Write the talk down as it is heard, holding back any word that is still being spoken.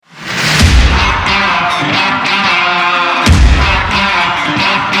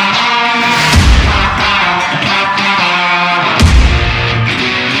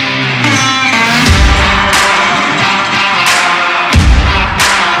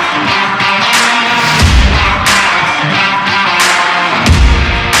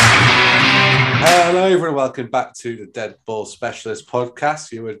welcome back to the Dead Ball Specialist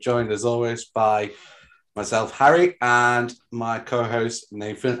podcast. You are joined as always by myself, Harry, and my co-hosts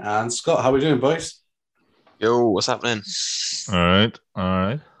Nathan and Scott. How are we doing, boys? Yo, what's happening? All right.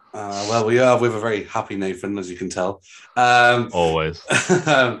 Well, we are with a very happy Nathan, as you can tell. Always.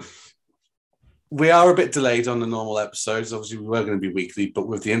 We are a bit delayed on the normal episodes. Obviously, we were going to be weekly, but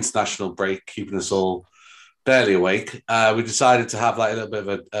with the international break keeping us all barely awake, we decided to have like a little bit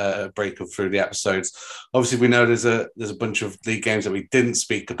of a break through the episodes. Obviously, we know there's a bunch of league games that we didn't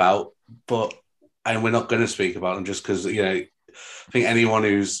speak about, and we're not going to speak about them just because, you know, I think anyone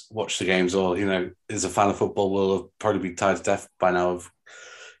who's watched the games or, you know, is a fan of football will have probably be tired to death by now of,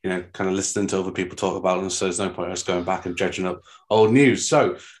 you know, kind of listening to other people talk about them. So there's no point in us going back and dredging up old news. So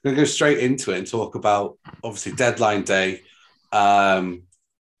we're going to go straight into it and talk about, obviously, deadline day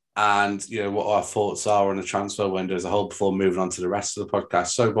and, you know, what our thoughts are on the transfer window as a whole before moving on to the rest of the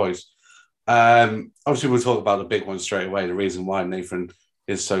podcast. So, boys, obviously, we'll talk about the big one straight away, the reason why Nathan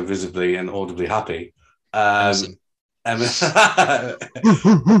is so visibly and audibly happy. I've just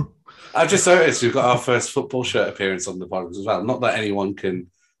noticed we've got our first football shirt appearance on the podcast as well. Not that anyone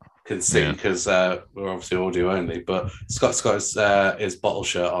can see because we're obviously audio only, but Scott's got his bottle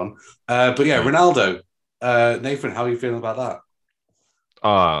shirt on. But yeah, Ronaldo. Nathan, how are you feeling about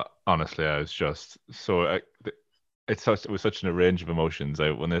that? Honestly, I was just so it was such a range of emotions.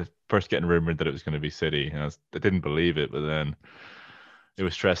 When they first getting rumored that it was going to be City, I didn't believe it, but then it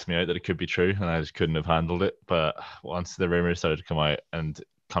was stressing me out that it could be true, and I just couldn't have handled it. But once the rumors started to come out and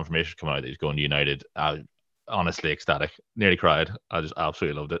confirmation come out that he's going to United, I honestly ecstatic, nearly cried. I just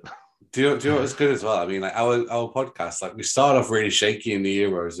absolutely loved it. Do you know what's good as well? I mean, like our podcast, like we started off really shaky in the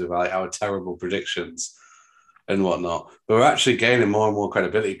Euros with like our terrible predictions and whatnot, but we're actually gaining more and more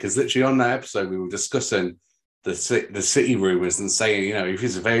credibility because literally on that episode we were discussing the City rumors and saying, you know, if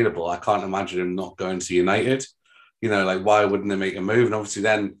he's available, I can't imagine him not going to United. You know, like why wouldn't they make a move? And obviously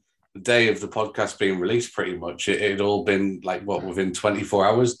then the day of the podcast being released, pretty much it had all been like within 24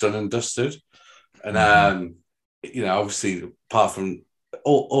 hours done and dusted. And you know, obviously apart from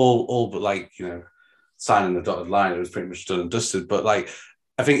all but like, you know, signing the dotted line, it was pretty much done and dusted. But like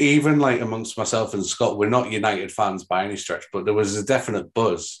I think even like amongst myself and Scott, we're not United fans by any stretch, but there was a definite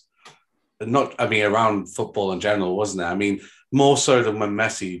buzz. Around football in general, wasn't there? I mean, more so than when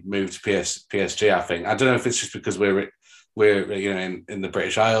Messi moved to PSG, I think. I don't know if it's just because we're you know in the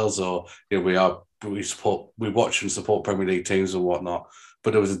British Isles or, you know, we watch and support Premier League teams or whatnot.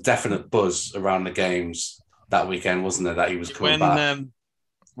 But there was a definite buzz around the games that weekend, wasn't there? That he was coming back.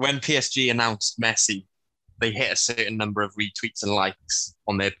 When PSG announced Messi, they hit a certain number of retweets and likes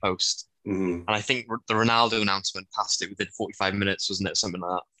on their post. Mm-hmm. And I think the Ronaldo announcement passed it within 45 minminutes, wasn't it? Something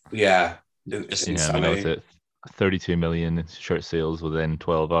like that. Yeah. I know it's 32 million shirt sales within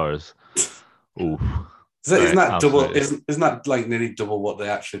 12 hours. Oof. Isn't that double? Isn't that like nearly double what they're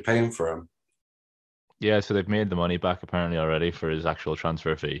actually paying for him? Yeah, so they've made the money back apparently already for his actual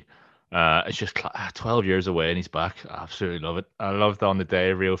transfer fee. It's just 12 years away and he's back. I absolutely love it. I loved on the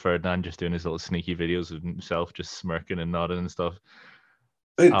day Rio Ferdinand just doing his little sneaky videos of himself just smirking and nodding and stuff.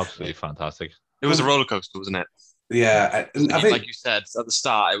 Absolutely fantastic. It was a roller coaster, wasn't it? Yeah, I think, like you said at the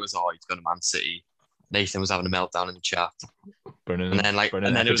start, it was he's going to Man City. Nathan was having a meltdown in the chat, and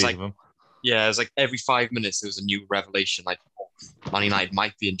then it was like, yeah, it was like every 5 minutes there was a new revelation. Like, Man United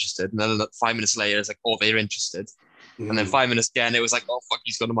might be interested, and then 5 minutes later it's like, they're interested, and then 5 minutes again it was like, fuck,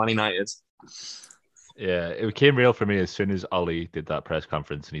 he's going to Man United. Yeah, it became real for me as soon as Ollie did that press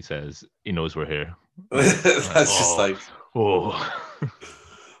conference and he says he knows we're here. That's just like, oh,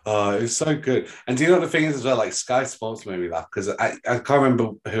 it was so good. And do you know what the thing is as well? Like Sky Sports made me laugh because I can't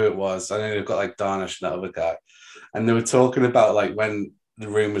remember who it was. I know they've got like Darnish and that other guy, and they were talking about like when the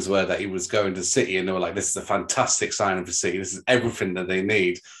rumors were that he was going to City, and they were like, "This is a fantastic signing for City. This is everything that they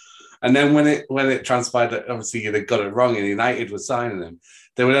need." And then when it transpired that obviously they got it wrong and United was signing him,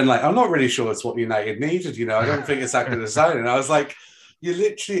 they were then like, "I'm not really sure it's what United needed. You know, I don't think it's that good a signing." And I was like,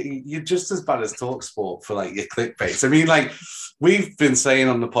 you're just as bad as TalkSport for like your clickbait. I mean, like we've been saying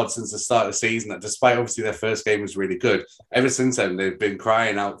on the pod since the start of the season that despite obviously their first game was really good, ever since then they've been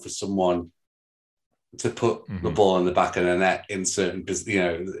crying out for someone to put the ball in the back of the net in certain, you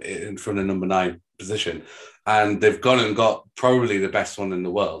know, in front of number 9 position, and they've gone and got probably the best one in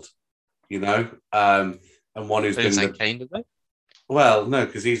the world, you know, and one who's been Kane, did they? Well, no,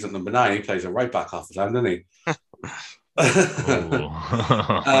 because he's at number 9. He plays a right back half the time, doesn't he?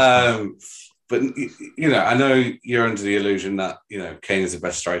 But you know, I know you're under the illusion that, you know, Kane is the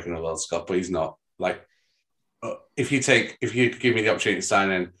best striker in the world, Scott, but he's not. Like, if you give me the opportunity to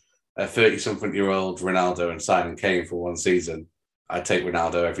sign in a 30-something-year-old Ronaldo and sign in Kane for one season, I'd take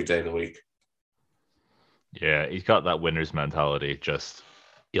Ronaldo every day of the week. Yeah, he's got that winner's mentality. Just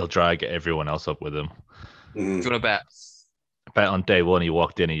he'll drag everyone else up with him. Do you want to bet? I bet on day one he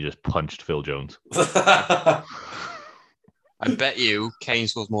walked in and he just punched Phil Jones. I bet you Kane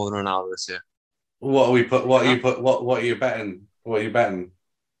scores more than Ronaldo this year. What are you betting? What are you betting?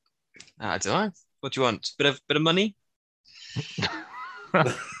 I don't know. What do you want? Bit of money?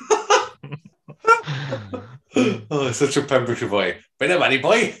 Oh, such a Pembrokeshire boy. Bit of money,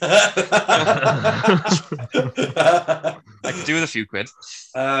 boy. I could do with a few quid.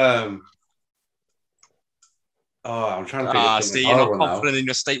 I'm trying to think of Steve, something you're not horrible confident in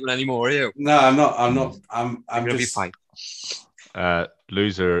your statement anymore, are you? No, I'm not. I'm just.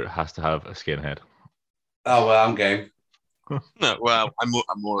 Loser has to have a skinhead. Oh well, I'm game. No, well, I'm more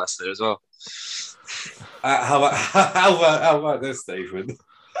or less there as well. How about this, Stephen?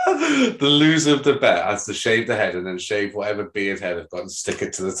 The loser of the bet has to shave the head and then shave whatever beard head they've got and stick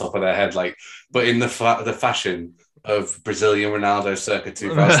it to the top of their head, but in the fashion of Brazilian Ronaldo circa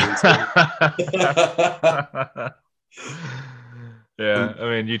 2002. Yeah, I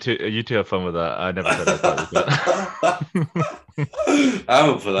mean, you two have fun with that. I never said that. I'm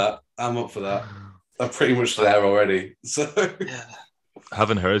up for that. I'm pretty much there already. So yeah.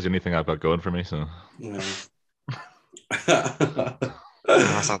 Having her is the only thing I've got going for me. So yeah.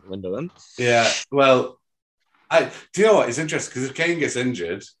 That's out the window then. Yeah. Well, do you know what? It's interesting because if Kane gets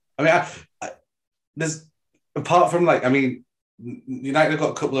injured, I mean, there's apart from United have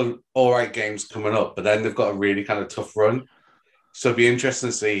got a couple of all right games coming up, but then they've got a really kind of tough run. So it'd be interesting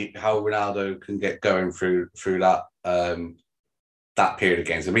to see how Ronaldo can get going through that that period of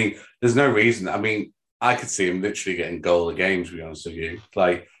games. I mean, there's no reason. I mean, I could see him literally getting goal of games, to be honest with you.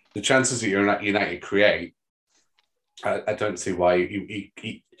 Like the chances that United create, I don't see why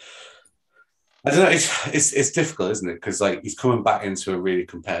he I don't know. It's difficult, isn't it? Because he's coming back into a really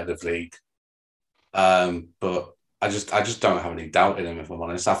competitive league, but I just don't have any doubt in him. If I'm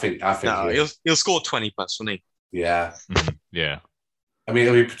honest, I think he'll score 20 plus, won't he? Yeah, yeah. I mean,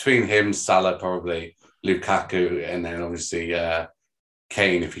 it'll be between him, Salah, probably Lukaku, and then obviously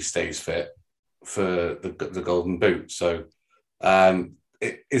Kane if he stays fit for the Golden Boot. So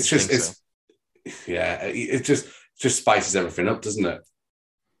it just spices everything up, doesn't it?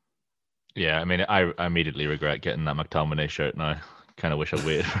 Yeah, I mean, I immediately regret getting that McTominay shirt now. Kind of wish I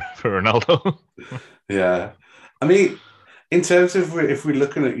waited for Ronaldo. Yeah, I mean, in terms of if we're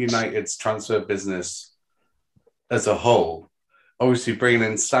looking at United's transfer business as a whole, obviously bringing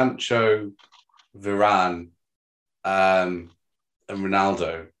in Sancho, Varane, and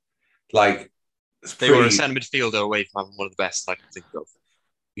Ronaldo, they were a centre midfielder away from having one of the best I can think of.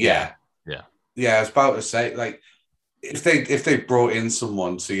 Yeah. I was about to say, if they brought in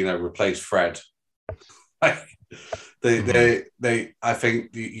someone to replace Fred, I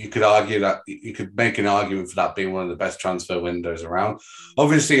think you could argue that you could make an argument for that being one of the best transfer windows around.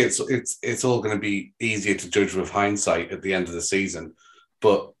 Obviously, it's all going to be easier to judge with hindsight at the end of the season,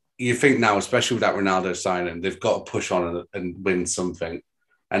 but you think now, especially with that Ronaldo signing, they've got to push on and win something.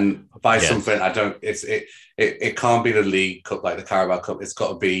 And by something, I don't. It can't be the League Cup like the Carabao Cup. It's got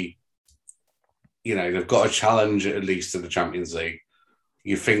to be, they've got to challenge at least to the Champions League.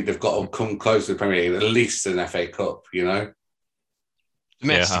 You think they've got to come close to the Premier League, at least an FA Cup, Yeah,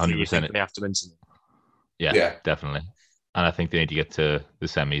 100%. They have to win something. Yeah, definitely. And I think they need to get to the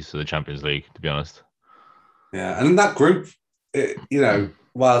semis of the Champions League, to be honest. Yeah, and in that group,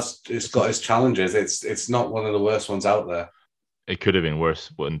 whilst it's got its challenges, it's not one of the worst ones out there. It could have been worse,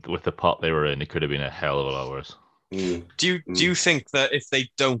 but with the pot they were in, it could have been a hell of a lot worse. Do you think that if they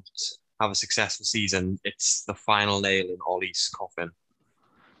don't have a successful season, it's the final nail in Ollie's coffin?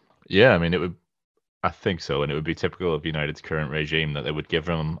 Yeah, I mean, I think so, and it would be typical of United's current regime that they would give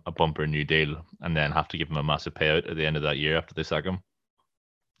him a bumper new deal and then have to give him a massive payout at the end of that year after they sack him.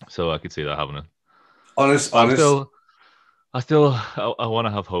 So I could see that happening. Honest. I want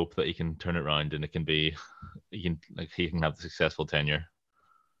to have hope that he can turn it around and he can have the successful tenure.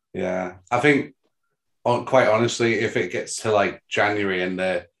 Yeah, I think, quite honestly, if it gets to January and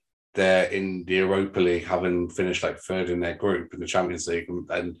they're in the Europa League, having finished third in their group in the Champions League,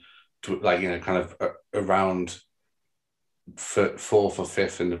 and kind of around fourth or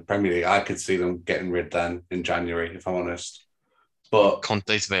fifth in the Premier League, I could see them getting rid then in January, if I'm honest. But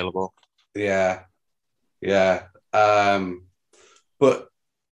Conte's available. Yeah. But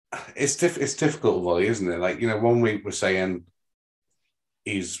it's difficult, Wally, isn't it? 1 week we're saying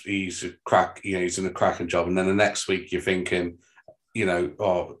he's a crack, he's in a cracking job, and then the next week you're thinking,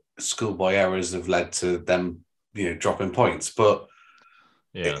 schoolboy errors have led to them, dropping points. But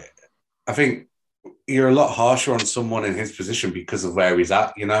I think you're a lot harsher on someone in his position because of where he's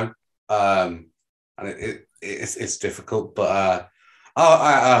at, and and it's difficult. But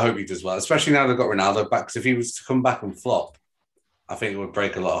I hope he does well, especially now they've got Ronaldo back. Because if he was to come back and flop, I think it would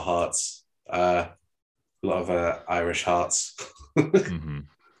break a lot of hearts, a lot of Irish hearts.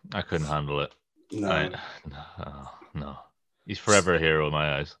 I couldn't handle it. No. No. He's forever a hero in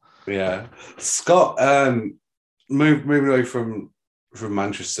my eyes. Yeah, Scott. Moving away from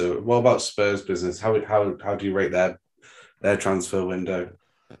Manchester. What about Spurs business? How do you rate their transfer window?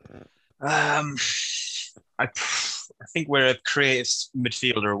 I think we're a creative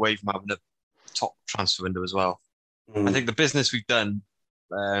midfielder away from having a top transfer window as well. I think the business we've done,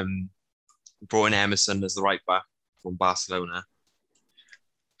 brought in Emerson as the right back from Barcelona.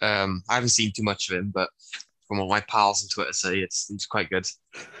 I haven't seen too much of him, but from what my pals on Twitter say, he's quite good.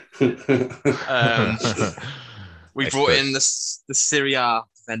 We brought in the Serie A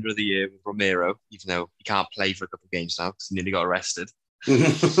Defender of the Year with Romero, even though he can't play for a couple of games now because he nearly got arrested.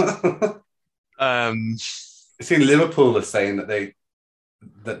 I've seen Liverpool are saying that they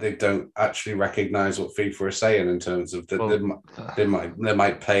don't actually recognise what FIFA are saying in terms of that they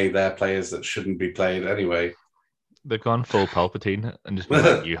might play their players that shouldn't be played anyway. They've gone full Palpatine and just been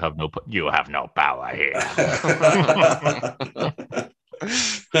like, you have no power here.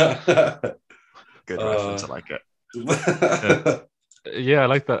 Good reference, I like it. Yeah, I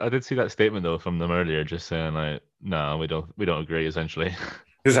like that. I did see that statement though from them earlier, just saying like, no, we don't agree. Essentially,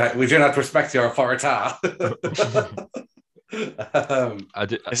 he's like, we do not respect your authority. Going back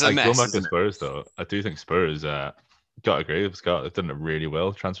to Spurs though, I do think Spurs got to agree with Scott. They've done it really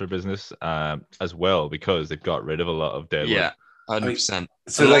well, transfer business, as well, because they've got rid of a lot of deadwood. Yeah, 100%.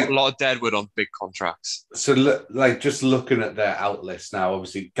 So a lot of deadwood on big contracts. So just looking at their outlist now,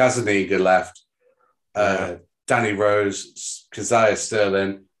 obviously Gazaniga left, Danny Rose, Keziah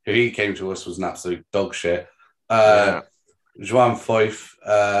Sterling, who he came to us was an absolute dog shit. Joan Foyth,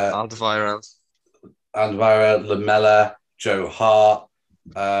 Alderweireld, Lamella, Joe Hart,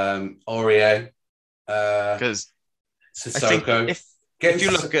 Aurier, because Sissoko. Getting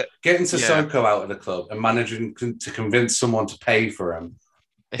Sissoko out of the club and managing to convince someone to pay for him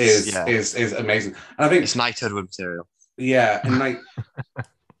is amazing. And I think it's knighthood material. Yeah, and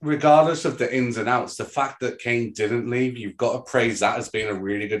regardless of the ins and outs, the fact that Kane didn't leave, you've got to praise that as being a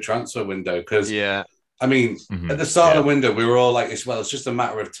really good transfer window. Because I mean, at the start of the window, we were all like, it's just a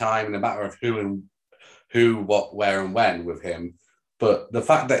matter of time and a matter of who, what, where, and when with him. But the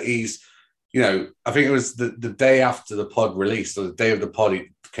fact that he's, I think it was the day after the pod released, or the day of the pod,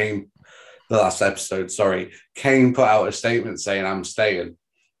 the last episode, Kane put out a statement saying, I'm staying.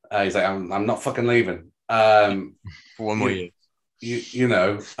 He's like, I'm not fucking leaving. For one more year.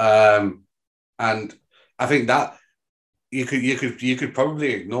 And I think that you could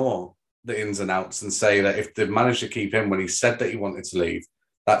probably ignore the ins and outs and say that if they've managed to keep him when he said that he wanted to leave,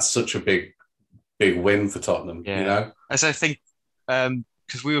 that's such a big win for Tottenham. As I think,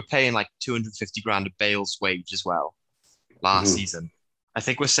 because we were paying like 250 grand of Bale's wage as well last season. I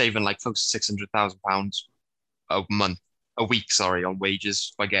think we're saving like close to £600,000 a week, on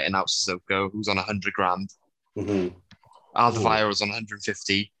wages by getting out Sissoko, who's on 100 grand. Alderweireld was on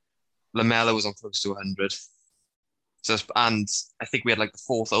 150. Lamella was on close to 100. So, and I think we had like the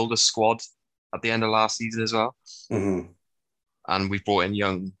fourth oldest squad at the end of last season as well. And we brought in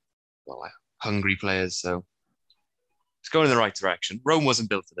young, hungry players. So it's going in the right direction. Rome wasn't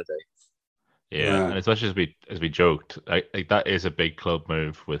built in a day. Yeah, and as much as we joked, like that is a big club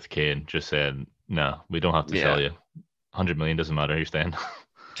move with Kane just saying, no, we don't have to sell you. 100 million doesn't matter. You're staying.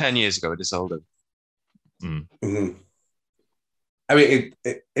 10 years ago, it sold him. I mean,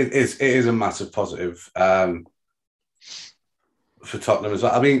 it is a massive positive for Tottenham as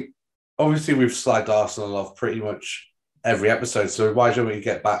well. I mean, obviously we've slagged Arsenal off pretty much every episode, so why don't we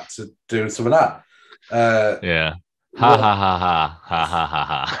get back to doing some of that? Ha ha ha ha ha ha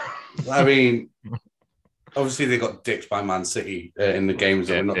ha. I mean, obviously they got dicked by Man City in the games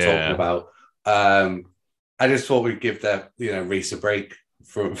that we're not talking about. I just thought we'd give Reece a break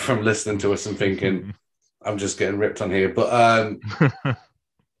from listening to us and thinking, I'm just getting ripped on here. But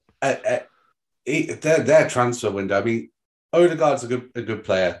their transfer window, I mean, Odegaard's a good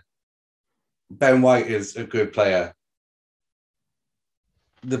player. Ben White is a good player.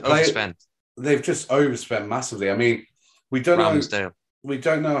 They've just overspent massively. I mean, we don't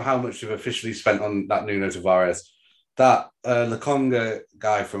know how much they've officially spent on that Nuno Tavares. That Lokonga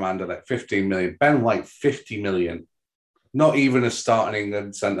guy from Anderlecht, 15 million. Ben White, 50 million. Not even a starting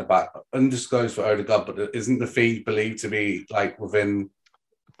England centre-back. Undisclosed for Odegaard, but isn't the fee believed to be like within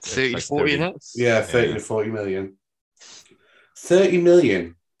 30 to 40 minutes? Yeah, 30 to 40 million. 30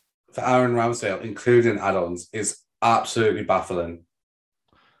 million for Aaron Ramsdale, including add-ons, is absolutely baffling.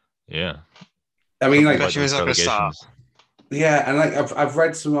 Yeah. I mean, like, especially when it's not going to start. Yeah, and like I've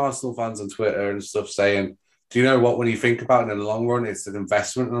read some Arsenal fans on Twitter and stuff saying, "Do you know what? When you think about it in the long run, it's an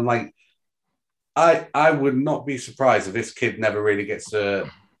investment." And I'm like, I would not be surprised if this kid never really gets a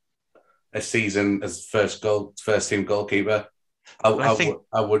season as first team goalkeeper.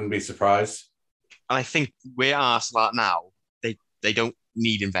 I wouldn't be surprised. And I think where Arsenal are now, they don't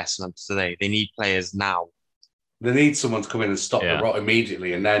need investment today. They need players now. They need someone to come in and stop the rot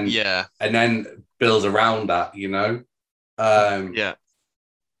immediately, and then build around that. You know.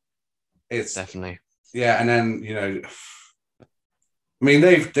 It's definitely and then I mean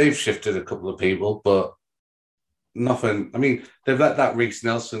they've shifted a couple of people, but nothing. I mean they've let that Reece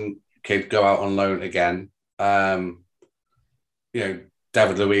Nelson kid go out on loan again. David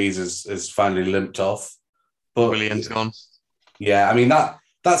Luiz has finally limped off, but William's gone. Yeah, I mean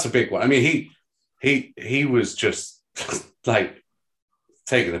that's a big one. I mean he was just like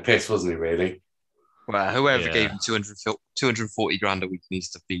taking a piss, wasn't he? Really. Well, whoever gave him 240 grand a week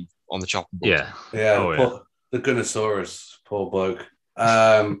needs to be on the chopping board. The Gunnosaurus, poor bloke.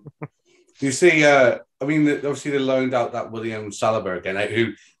 You see, I mean, obviously they loaned out that William Saliba again,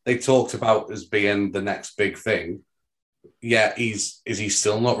 who they talked about as being the next big thing. Yeah, is he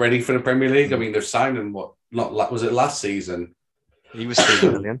still not ready for the Premier League? I mean, they've signed him. Was it last season? He was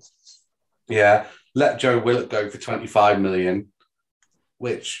 3 million. Yeah, let Joe Willock go for 25 million.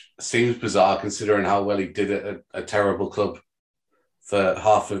 Which seems bizarre considering how well he did at a terrible club for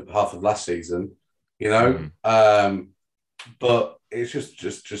half of last season, But it's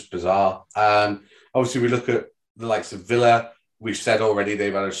just bizarre. Obviously, we look at the likes of Villa. We've said already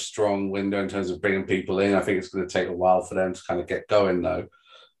they've had a strong window in terms of bringing people in. I think it's going to take a while for them to kind of get going, though.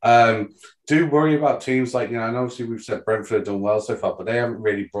 Do worry about teams like, and obviously we've said Brentford have done well so far, but they haven't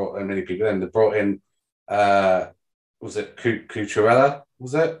really brought in many people in. They brought in, was it Cucurella?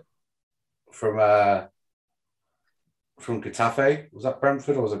 Was it from Getafe? Was that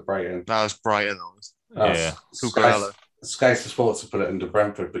Brentford or was it Brighton? That was Brighton. Cucurella. Sky Sports have put it into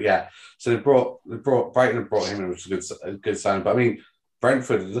Brentford, but yeah. So they brought Brighton and brought him in, which is a good sign. But I mean,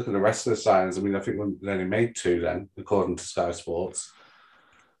 Brentford. Look at the rest of the signs. I mean, I think they only made 2 then, according to Sky Sports.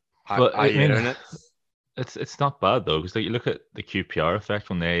 But I mean, it's not bad though, because you look at the QPR effect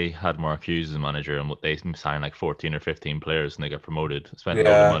when they had Mark Hughes as manager and what they signed like 14 or 15 players and they got promoted, spent a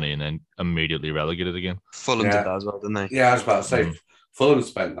lot of money and then immediately relegated again. Fulham did that as well, didn't they? Yeah, I was about to say Fulham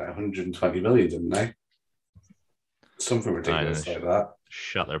spent like 120 million, didn't they? Something ridiculous like that.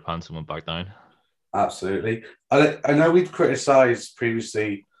 Shut their pants and went back down. Absolutely. I know we'd criticised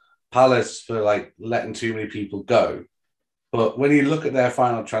previously Palace for like letting too many people go. But when you look at their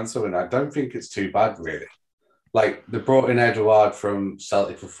final transfer window, I don't think it's too bad, really. Like, they brought in Edouard from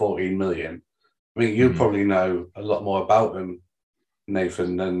Celtic for 14 million. I mean, you probably know a lot more about him,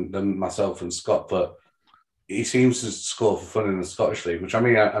 Nathan, than myself and Scott, but he seems to score for fun in the Scottish League, which I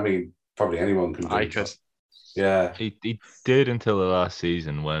mean, probably anyone can do. I could. Yeah. He did until the last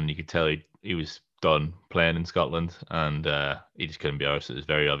season when you could tell he was done playing in Scotland and he just couldn't be arsed. It was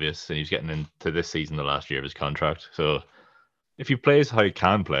very obvious. And he was getting into this season, the last year of his contract. So if he plays how he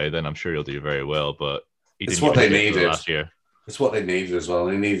can play, then I'm sure he'll do very well. But it's what they needed last year. It's what they needed as well.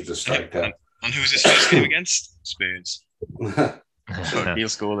 They needed a striker. And who was his first game against? Spurs. So he'll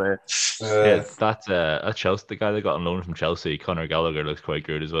score there. That Chelsea, the guy that got on loan from Chelsea, Conor Gallagher, looks quite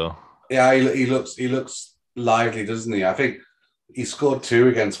good as well. Yeah, he looks lively, doesn't he? I think he scored 2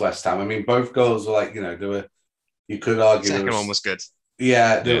 against West Ham. I mean, both goals were like, they were. You could argue the second one was good.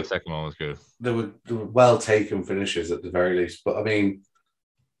 Yeah, the second one was good. They were well taken finishes at the very least. But I mean,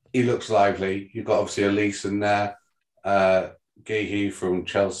 he looks lively. You've got obviously Elise in there, Gehi from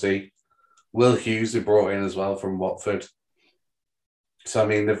Chelsea, Will Hughes they brought in as well from Watford. So I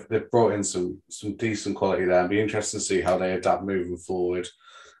mean, they've brought in some decent quality there. It'd be interesting to see how they adapt moving forward.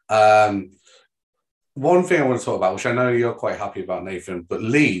 One thing I want to talk about, which I know you're quite happy about, Nathan, but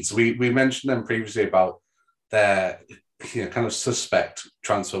Leeds, we mentioned them previously about their kind of suspect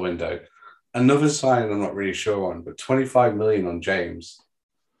transfer window. Another sign I'm not really sure on, but 25 million on James,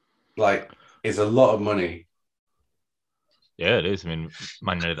 is a lot of money. Yeah, it is. I mean,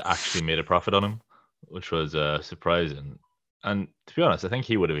 Man United actually made a profit on him, which was surprising. And to be honest, I think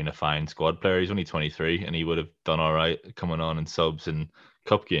he would have been a fine squad player. He's only 23 and he would have done all right coming on in subs and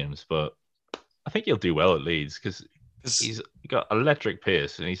cup games. But I think he'll do well at Leeds because he's got electric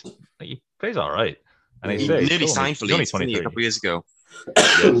pace and he plays all right. And he nearly signed for Leeds a couple of years ago.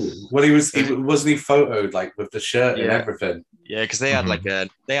 Yes. Well, wasn't he photoed with the shirt and everything? Yeah, because they had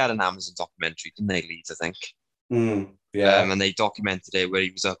they had an Amazon documentary, didn't they, Leeds? I think. Yeah, and they documented it where he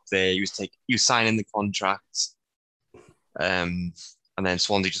was up there. He was signing the contract, and then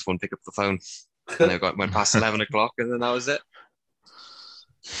Swansea just wouldn't pick up the phone. And it went past 11 o'clock, and then that was it.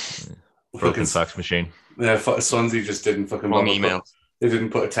 Broken fax machine. Yeah, Swansea just didn't fucking wrong email. They didn't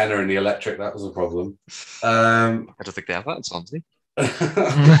put a tenner in the electric. That was a problem. I don't think they have that in Swansea.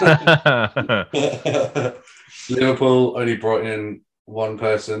 Liverpool only brought in one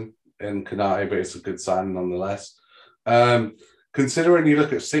person in Konate, but it's a good sign nonetheless. Considering you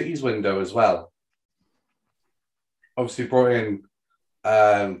look at City's window as well, obviously brought in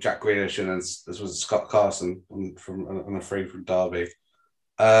Jack Grealish and this was Scott Carson on a free from Derby.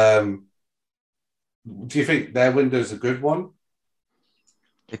 Do you think their window's a good one?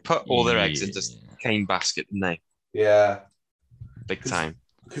 They put all their eggs into Kane basket, didn't they? Yeah. Big time.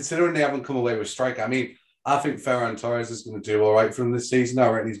 Considering they haven't come away with striker, I mean, I think Ferran Torres is going to do all right for them this season. I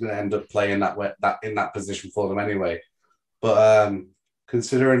reckon he's going to end up playing that position for them anyway. But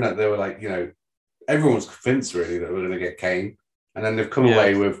considering that they were like, everyone's convinced really that we're going to get Kane, and then they've come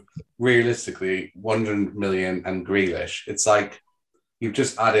away with realistically 100 million and Grealish. It's like you've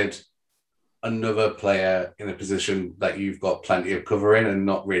just added another player in a position that you've got plenty of cover in and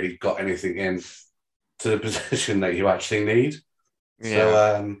not really got anything in to the position that you actually need.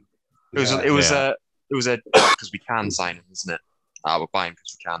 Yeah. So it was a because we can sign him, isn't it? We're buying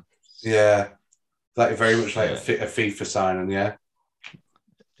because we can. Yeah, like very much like a FIFA signing. Yeah.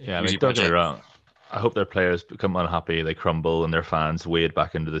 Yeah, I mean, don't get me wrong. I hope their players become unhappy, they crumble, and their fans wade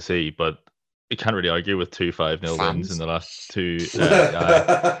back into the sea. But you can't really argue with 2-5-0 wins in the last two.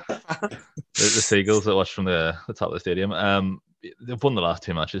 The Seagulls that watched from the top of the stadium. They've won the last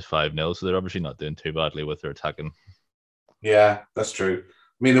two matches 5-0, so they're obviously not doing too badly with their attacking. Yeah, that's true. I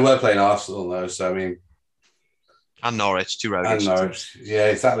mean, they were playing Arsenal though, so I mean, and Norwich, 2 relegations. And Norwich, yeah,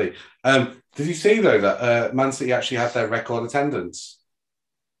 exactly. Did you see though that Man City actually had their record attendance?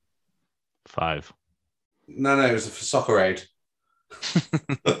 5. No, it was for Soccer Aid.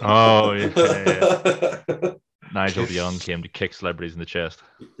 Oh yeah. Nigel de Jong came to kick celebrities in the chest.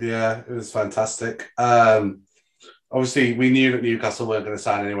 Yeah, it was fantastic. Obviously, we knew that Newcastle weren't going to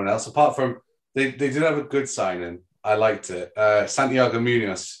sign anyone else apart from they did have a good signing. I liked it. Santiago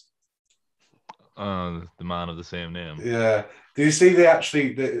Munoz. The man of the same name. Yeah. Did you see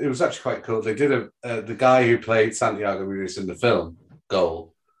it was actually quite cool. They did the guy who played Santiago Munoz in the film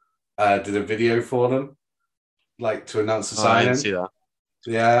Goal did a video for them, like to announce the signing. I didn't see that.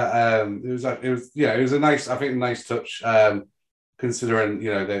 Yeah, it was a nice touch, considering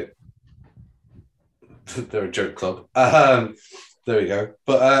they're a joke club. There we go.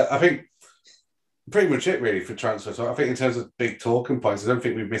 But I think pretty much it really for transfer. So I think in terms of big talking points, I don't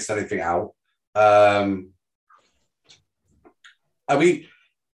think we've missed anything out. Are we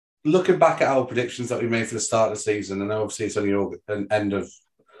looking back at our predictions that we made for the start of the season? And obviously it's only end of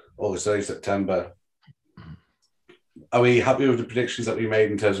August, early September. Are we happy with the predictions that we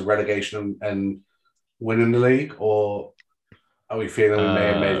made in terms of relegation and winning the league, or are we feeling we may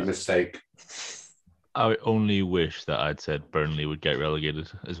have made a mistake? I only wish that I'd said Burnley would get relegated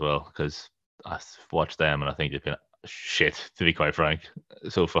as well, because I've watched them and I think they've been shit, to be quite frank,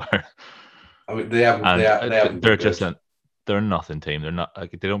 so far. I mean, they're a nothing team. They're not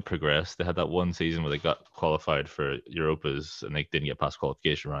they don't progress. They had that one season where they got qualified for Europas and they didn't get past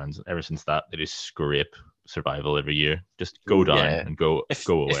qualification rounds. Ever since that, they just scrape survival every year. Just go down and go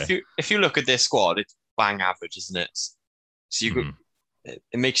away. If you look at their squad, it's bang average, isn't it? So it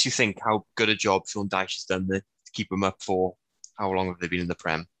makes you think how good a job Sean Dyche has done to keep them up for how long have they been in the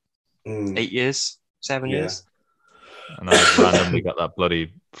Prem? 8 years, 7 years. And I've randomly got that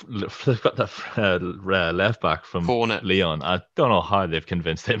left back from Leon. I don't know how they've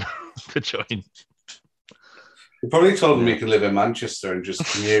convinced him to join. They probably told him he could live in Manchester and just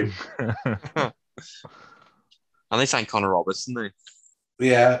commute. And they signed Connor Roberts, didn't they?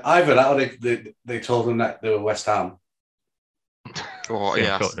 Yeah, either that or they told him that they were West Ham. Oh,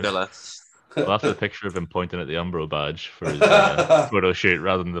 yeah, Villa. Well, that's a picture of him pointing at the Umbro badge for his photo shoot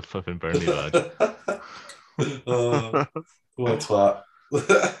rather than the flipping Burnley badge. Oh, what twat.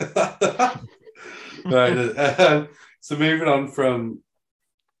 Right. So moving on from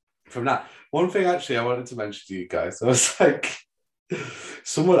that, one thing actually I wanted to mention to you guys, I was like,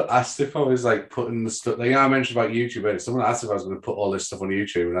 someone asked if I was like putting the stuff, I mentioned about YouTube, but someone asked if I was going to put all this stuff on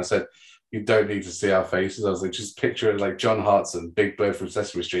YouTube, and I said, you don't need to see our faces. I was like, just picture it like John Hartson, Big Bird from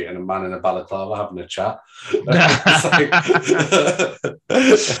Sesame Street, and a man in a balaclava having a chat. So for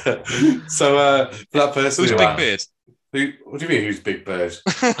that person, who's Big Bird? What do you mean? Who's Big Bird?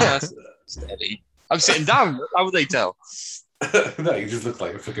 Steady. I'm sitting down. How would they tell? No, you just look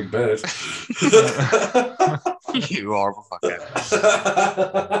like a fucking bird. You horrible fucker.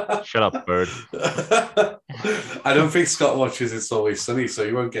 shut up, bird. I don't think Scott watches It's Always Sunny, so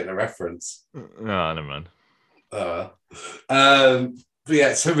you won't get a reference. No, never mind. But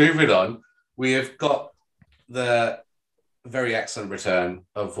yeah, so moving on, we have got the very excellent return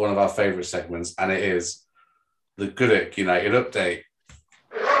of one of our favourite segments, and it is the Goodwick United update.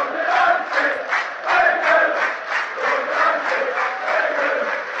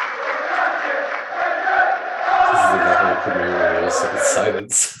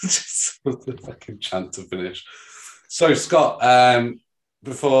 Silence. Just the fucking chant to finish. So, Scott,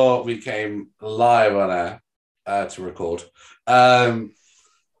 before we came live on air to record,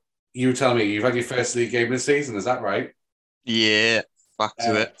 you were telling me you've had your first league game this season, is that right? Yeah, back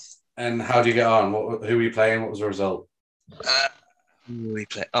to it. And how do you get on? Who were you playing? What was the result? We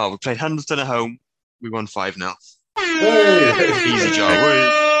played Huntington at home. We won 5-0. Hey. Easy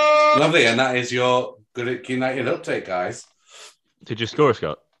job. Lovely, and that is your Goodwick United update, guys. Did you score,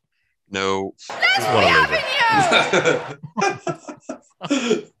 Scott? No. What a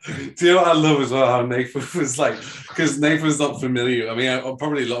loser. Do you know what I love as well? How Nathan was like, because Nathan's not familiar. I mean,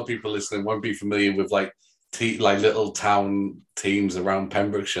 probably a lot of people listening won't be familiar with like little town teams around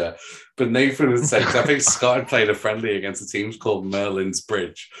Pembrokeshire. But Nathan had said, I think Scott had played a friendly against a team called Merlin's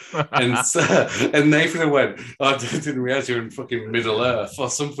Bridge. And Nathan went, I didn't realize you were in fucking Middle Earth or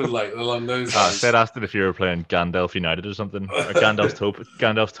something like along those lines. Said asked if you were playing Gandalf United or something. Or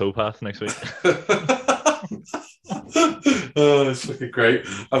Gandalf's Towpath next week. Oh, it's looking great.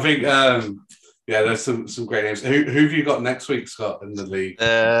 I think, there's some great names. Who have you got next week, Scott, in the league?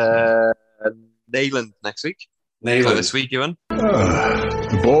 Nayland next week. Nayland. So this week, Ewan.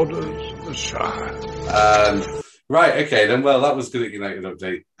 The borders of the Shire. Right, okay, then. Well, that was Goodwick United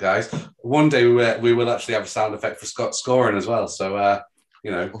update, guys. One day we will actually have a sound effect for Scott scoring as well. So,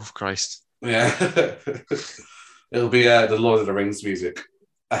 Oh, Christ. Yeah. It'll be the Lord of the Rings music.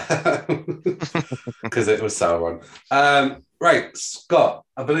 Because it was Sauron. Right, Scott,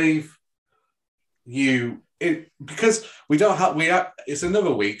 I believe because we don't have it's another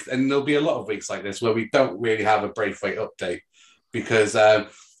week, and there'll be a lot of weeks like this where we don't really have a Braithwaite update because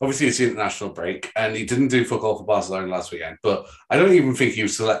obviously it's the international break and he didn't do fuck all for Barcelona last weekend, but I don't even think he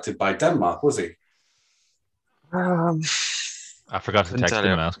was selected by Denmark, was he? I forgot to text him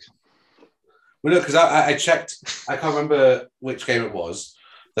and ask. Well, no, because I checked. I can't remember which game it was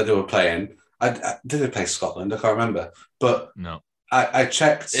that they were playing. Did they play Scotland? I can't remember, but no. I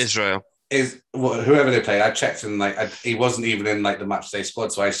checked Israel. Whoever they played, I checked and he wasn't even in the match day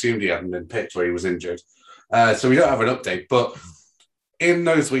squad, so I assumed he hadn't been picked or he was injured. So we don't have an update. But in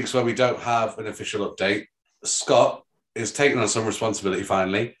those weeks where we don't have an official update, Scott is taking on some responsibility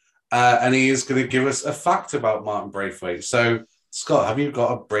finally, and he is going to give us a fact about Martin Braithwaite. So, Scott, have you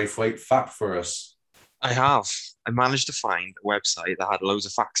got a Braithwaite fact for us? I have. I managed to find a website that had loads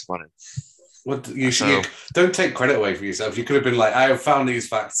of facts about it. What you don't take credit away for yourself. You could have been like, I have found these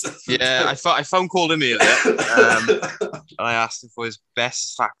facts. Yeah, I phone called him earlier, and I asked him for his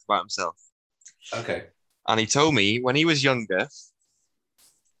best fact about himself. Okay. And he told me when he was younger,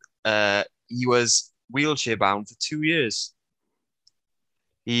 he was wheelchair bound for 2 years.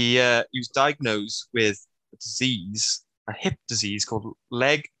 He was diagnosed with a hip disease called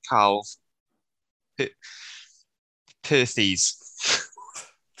leg calf perthes.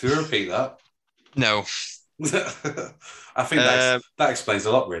 Do you repeat that? No. I think that explains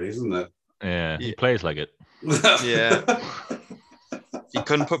a lot, really, doesn't it? Yeah, he plays like it. Yeah. He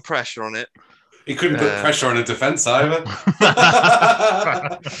couldn't put pressure on it. He couldn't put pressure on a defence either.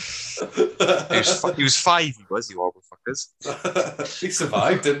 he was 5, he was, you horrible fuckers. He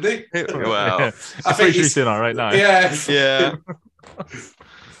survived, didn't he? Well, I think he's doing all right now. Yeah. Yeah.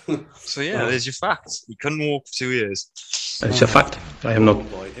 So yeah, there's your facts. He couldn't walk for 2 years. It's a fact. I am not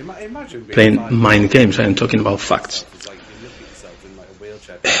Imagine playing mind games. I am talking about facts.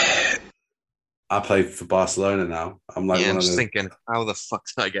 I play for Barcelona now. I'm like, I'm just thinking, how the fuck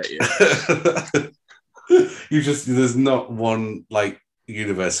did I get you? There's not one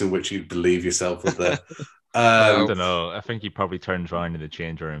universe in which you believe yourself with there. I don't know. I think he probably turns around in the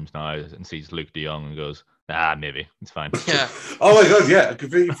change rooms now and sees Luke de Jong and goes, maybe it's fine. Yeah. Oh my god, yeah, I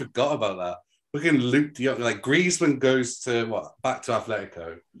completely forgot about that. Looking Luke de Jong, Griezmann goes to back to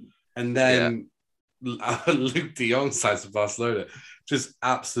Atletico, and then Luke de Jong signs for Barcelona. Just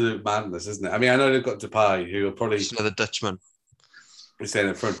absolute madness, isn't it? I mean, I know they've got Depay, who are probably just another Dutchman. We're saying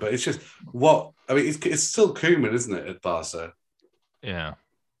up front, but it's just it's still Koeman, isn't it, at Barca? Yeah.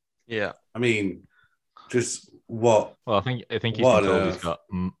 Yeah. I mean, just what? Well, I think he's been told he's got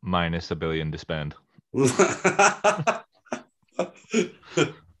minus $1 billion to spend.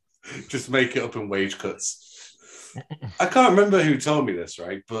 Just make it up in wage cuts. I can't remember who told me this,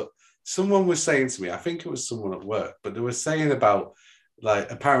 right? But someone was saying to me, I think it was someone at work, but they were saying about,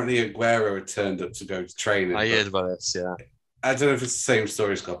 like, apparently Aguero had turned up to go to training. I heard about this, yeah. I don't know if it's the same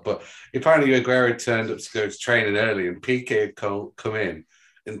story, Scott, but apparently Aguero had turned up to go to training early, and Piqué had come in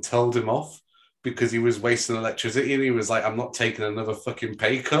and told him off because he was wasting electricity, and he was like, I'm not taking another fucking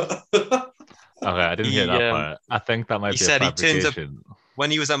pay cut. Okay, I didn't hear that part. I think that might be a fabrication. He turns up, when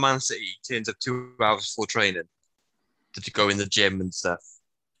he was at Man City, he turns up 2 hours before training to go in the gym and stuff.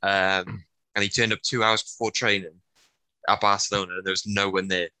 And he turned up 2 hours before training at Barcelona, and there was no one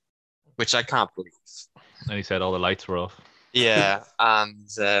there, which I can't believe. And he said all the lights were off. Yeah, and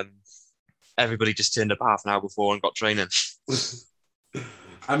everybody just turned up half an hour before and got training.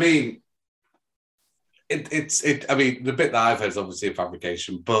 I mean, I mean, the bit that I've heard is obviously a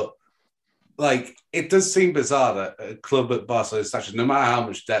fabrication, but like, it does seem bizarre that a club at Barcelona's stature, no matter how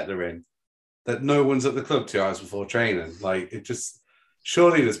much debt they're in, that no one's at the club 2 hours before training. Like, it just,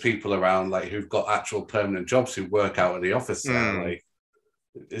 surely there's people around like who've got actual permanent jobs who work out in the office there. Like,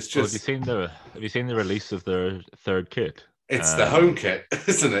 it's just. Well, have you seen the release of their third kit? It's the home kit,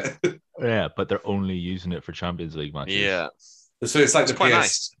 isn't it? Yeah, but they're only using it for Champions League matches. Yeah. So it's like it's quite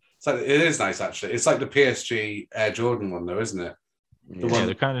nice. It's like, it is nice actually. It's like the PSG Air Jordan one, though, isn't it? Yeah,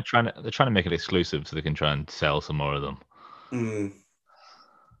 they're kind of trying to make it exclusive so they can try and sell some more of them.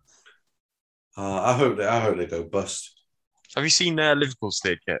 I hope they go bust. Have you seen Liverpool's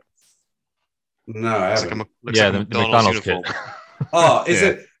third kit? No, I haven't. The McDonald's kit. Oh, is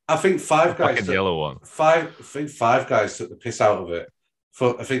it? I think Five Guys. The yellow one. Five Guys took the piss out of it.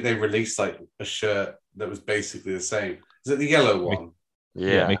 I think they released like a shirt that was basically the same. Is it the yellow one?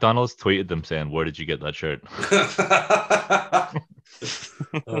 Yeah. McDonald's tweeted them saying, "Where did you get that shirt?"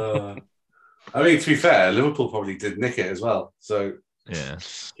 I mean, to be fair, Liverpool probably did nick it as well. So yeah,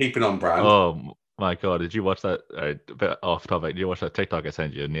 keeping on brand. Oh my God, did you watch that? A bit off topic. Did you watch that TikTok I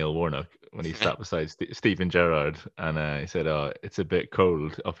sent you, Neil Warnock, when he sat beside Steven Gerrard, and he said, "Oh, it's a bit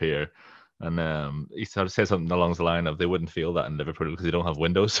cold up here," and he sort of said something along the line of, "They wouldn't feel that in Liverpool because they don't have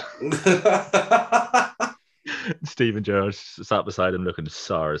windows." Steven Gerrard sat beside him looking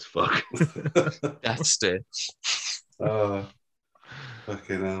sour as fuck. That's it.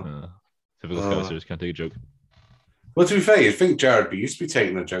 Fucking hell. Typical Scousers can't take a joke. Well, to be fair, you'd think Gerrard used to be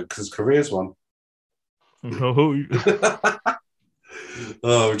taking a joke because his career's one. Oh, we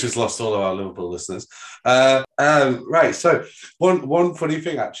just lost all of our Liverpool listeners. Right, so one funny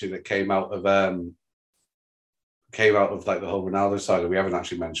thing actually that came out of like the whole Ronaldo saga we haven't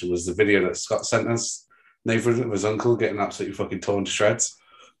actually mentioned was the video that Scott sent us. Nathan of his uncle getting absolutely fucking torn to shreds.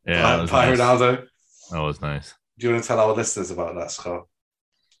 Yeah, by nice. Ronaldo. That was nice. Do you want to tell our listeners about that, Scott?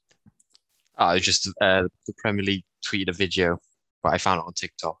 Oh, it's just the Premier League tweeted a video, but I found it on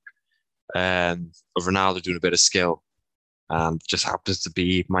TikTok, of Ronaldo doing a bit of skill, and just happens to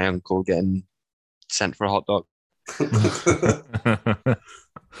be my uncle getting sent for a hot dog.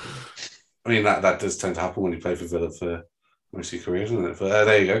 I mean, that does tend to happen when you play for Villa for most of your career, isn't it? But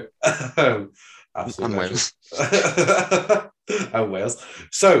there you go. Absolutely. And Wales. And Wales.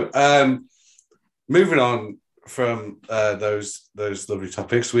 So, moving on from those lovely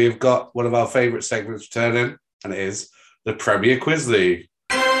topics, we've got one of our favourite segments returning, and it is the Premier Quiz League.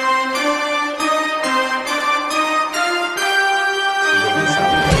 Right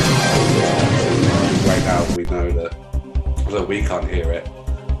now, we know that, although we can't hear it,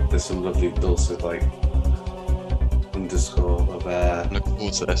 there's some lovely dulcet like underscore of Look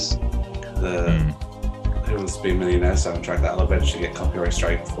forward to this. The Who Wants to Be a Millionaire soundtrack that I'll eventually get copyright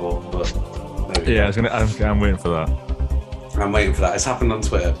strike for, but yeah, I'm waiting for that. I'm waiting for that. It's happened on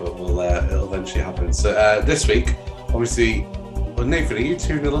Twitter, but it'll eventually happen. So this week, obviously, well, Nathan, are you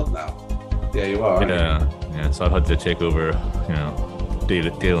 2-0 up now? Yeah, you are. Yeah. So I've had to take over,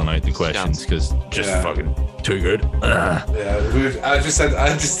 dealing out the questions because fucking too good. Yeah, I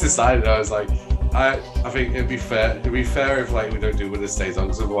just decided. I was like, I think it'd be fair. It'd be fair if like we don't do Winner Stays On,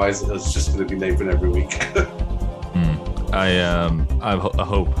 because otherwise it's just going to be Nathan every week. I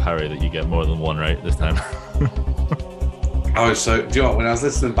hope, Harry, that you get more than one right this time. I was so. Do you know what? When I was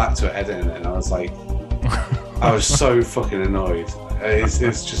listening back to it, editing it, and I was like, I was so fucking annoyed. It's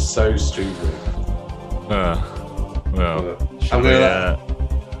just so stupid.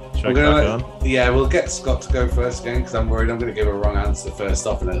 Yeah, we'll get Scott to go first again because I'm worried I'm going to give a wrong answer first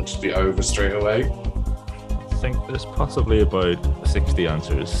off, and then it'll just be over straight away. I think there's possibly about 60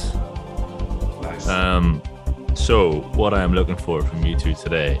 answers. Nice. So what I am looking for from you two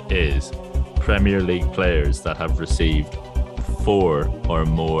today is Premier League players that have received 4 or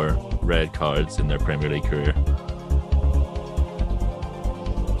more red cards in their Premier League career.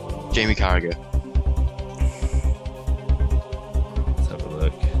 Jamie Carragher. Let's have a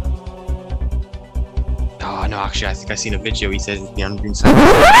look. no, actually, I think I seen a video. He said he hadn't been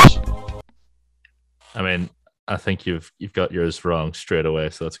sacked. I mean, I think you've got yours wrong straight away,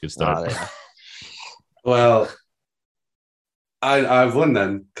 so that's a good start. Yeah. Well, I've won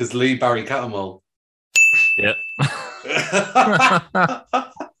then because Lee Barry Catamol. Yeah.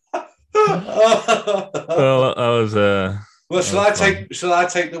 Well, I was. Well, shall I take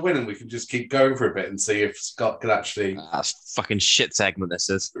the win and we can just keep going for a bit and see if Scott could actually. That's fucking shit segment. This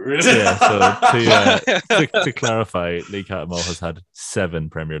is. Yeah. So to clarify, Lee Catamol has had 7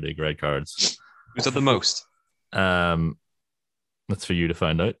 Premier League red cards. Who's had the most? That's for you to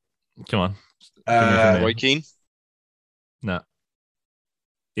find out. Come on. Roy Keane. No.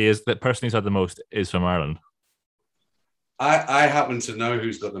 He is the person who's had the most is from Ireland. I happen to know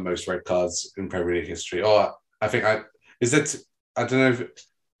who's got the most red cards in Premier League history. Or I think I don't know if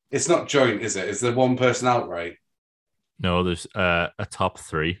it's not joint, is it? Is there one person outright? No, there's a top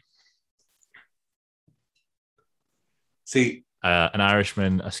 3. See, an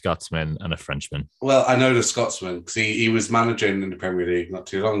Irishman, a Scotsman, and a Frenchman. Well, I know the Scotsman because he was managing in the Premier League not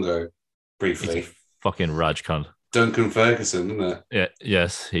too long ago, briefly. He's a fucking Raj cunt. Duncan Ferguson, isn't it? Yeah,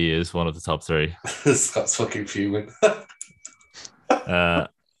 yes, he is one of the top 3. Scott's fucking fuming. Come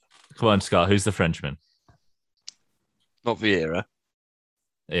on, Scott. Who's the Frenchman? Not Vieira.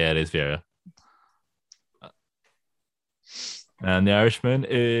 Yeah, it is Vieira. And the Irishman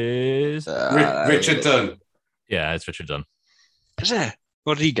is Richard Dunn. Yeah, it's Richard Dunn. Is it?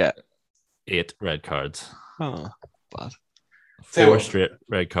 What did he get? 8 red cards. Oh, bad. 4 straight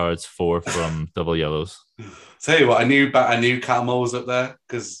red cards, 4 from double yellows. Tell you what, I knew Catamol was up there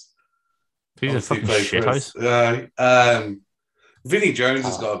because he's a fucking shithouse. Vinnie Jones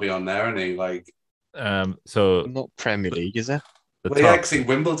has got to be on there, hasn't he? Like, so not Premier League, is it? Because in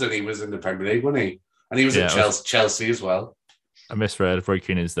Wimbledon he was in the Premier League, wasn't he? And he was at Chelsea as well. I misread. Roy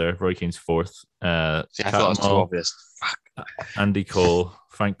Keane is there. Roy Keane's 4th. I thought it was too obvious. Fuck. Andy Cole,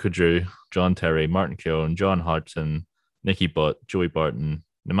 Frank Cudrew, John Terry, Martin Keown, John Hodgson, Nicky Butt, Joey Barton,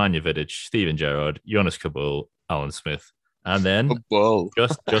 Nemanja Vidic, Steven Gerrard, Jonas Kabul, Alan Smith. And then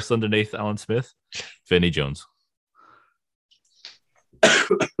just underneath Alan Smith, Vinnie Jones.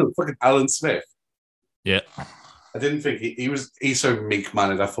 Fucking Alan Smith. Yeah. I didn't think he's so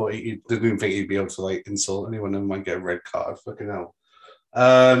meek-mannered. I thought he didn't even think he'd be able to like insult anyone and might get a red card. Fucking hell.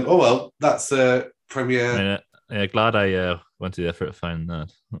 Oh well, that's the Premier. Yeah, glad I went to the effort to find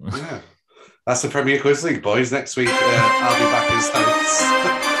that. Yeah, that's the Premier Quiz League, boys. Next week I'll be back as host.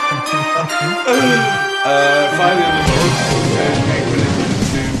 Finally,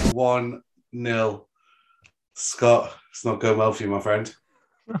 2-1-0. Scott, it's not going well for you, my friend.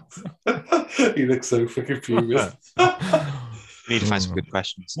 You look so freaking furious. Need to find some good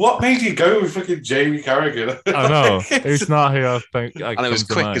questions. What made you go with fucking Jamie Carragher? I know. It's not who I think. And it was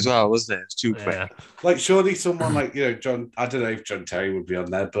quick as well, wasn't it? It was too quick. Like, surely someone like, John, I don't know if John Terry would be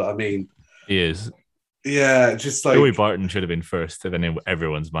on there, but I mean. He is. Yeah, just like. Joey Barton should have been first, and then in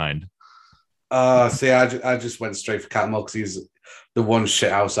everyone's mind. See, I just went straight for Catamol because he's the one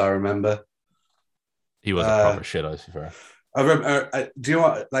shit house I remember. He was a proper shit house, for I remember. Do you know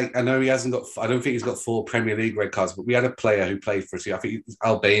what? Like, I know he hasn't got. I don't think he's got 4 Premier League red cards, but we had a player who played for us. I think he's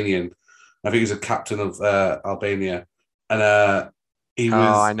Albanian. I think he's a captain of Albania, and he was.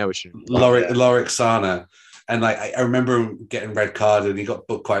 Oh, I know what you. Lorik Sana, and like I remember him getting red carded. And he got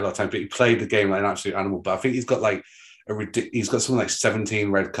booked quite a lot of time, but he played the game like an absolute animal. But I think he's got like he's got something like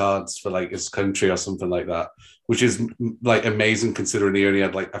 17 red cards for like his country or something like that, which is like amazing considering he only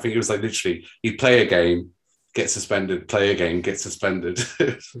had like I think it was like literally he'd play a game. Get suspended, play a game, get suspended.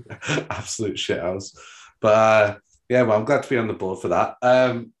 Absolute shithouse. But yeah, well, I'm glad to be on the board for that.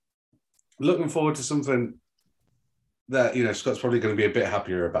 Looking forward to something that, Scott's probably going to be a bit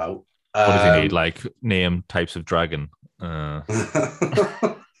happier about. What does he need? Like, name types of dragon.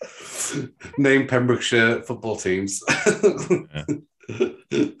 Name Pembrokeshire football teams.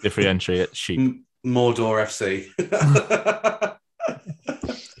 Differentiate sheep. Mordor FC.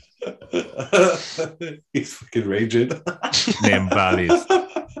 He's fucking raging. Name valleys.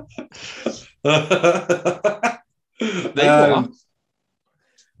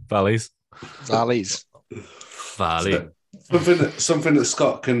 Valleys. Valley. Something that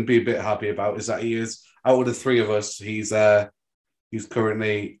Scott can be a bit happy about is that he is out of the 3 of us. He's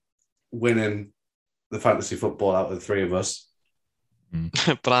currently winning the fantasy football out of the 3 of us.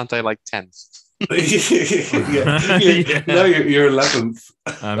 But aren't I like 10th? Yeah. No, you're 11th.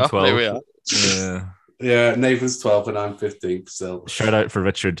 I'm 12. There we are. Yeah, Nathan's 12th and I'm 15th. So shout out for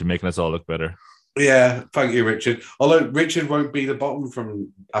Richard to making us all look better. Yeah, thank you, Richard. Although Richard won't be the bottom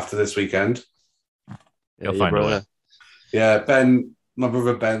from after this weekend. He'll find a way. Yeah, Ben, my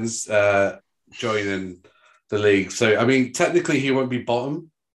brother Ben's joining the league. So, I mean, technically he won't be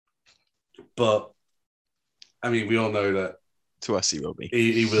bottom, but I mean, we all know that to us he will be.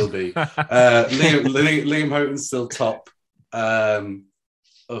 He will be. Liam Houghton's still top of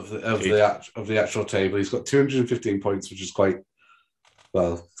the actual table. He's got 215 points, which is quite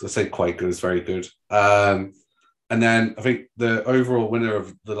well. I say quite good. It's very good. And then I think the overall winner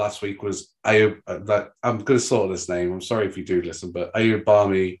of the last week was Ayub. I'm going to sort this name. I'm sorry if you do listen, but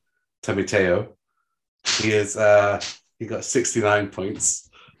Ayubami Temiteo. He got 69 points.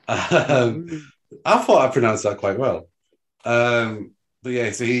 I thought I pronounced that quite well. But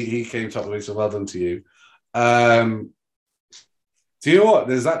yeah, so he came top of the week, so well done to you. Do you know what?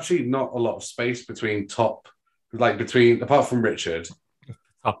 There's actually not a lot of space between apart from Richard.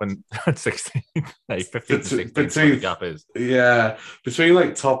 Top and 16, like 15 to 16, the gap is. Yeah, between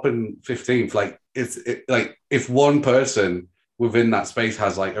like top and 15th, like it's like if one person within that space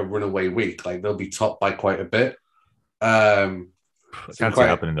has like a runaway week, like they'll be top by quite a bit. Can't see it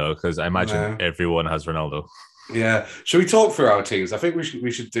happening though, because I imagine everyone has Ronaldo. Yeah, should we talk through our teams? I think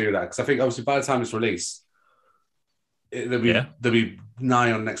we should do that because I think obviously by the time it's released, there'll be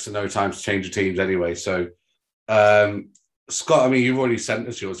nigh on next to no time to change the teams anyway. So. Scott, I mean, you've already sent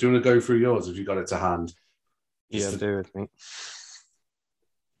us yours. Do you want to go through yours if you got it to hand? Yeah, do it, mate.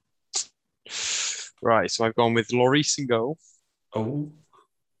 Right, so I've gone with Lloris in goal. Oh.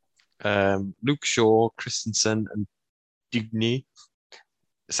 Luke Shaw, Christensen, and Digny.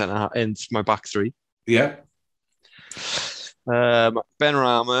 Centre in my back three. Yeah.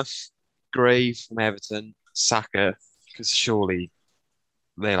 Benrahma, Gray from Everton, Saka, because surely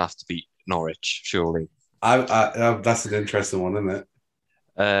they'll have to beat Norwich, surely. That's an interesting one, isn't it?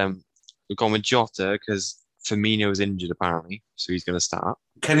 We've gone with Jota because Firmino's injured apparently, so he's going to start.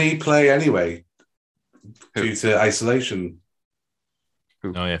 Can he play anyway due to isolation?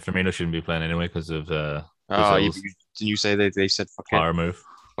 Oh yeah, Firmino shouldn't be playing anyway because of. Didn't you say they said fuck power it? Move?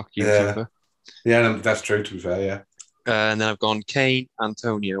 Fuck you, yeah, no, that's true. To be fair, yeah. And then I've gone Kane,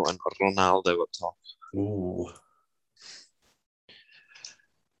 Antonio, and Ronaldo up top. Ooh.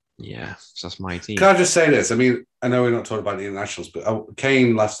 Yeah, so that's my team. Can I just say this? I mean, I know we're not talking about the internationals, but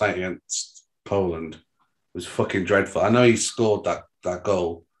Kane last night against Poland was fucking dreadful. I know he scored that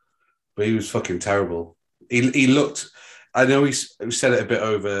goal, but he was fucking terrible. He looked. I know he said it a bit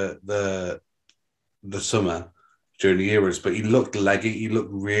over the summer during the Euros, but he looked leggy. He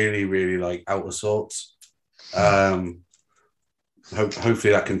looked really, really like out of sorts. Hopefully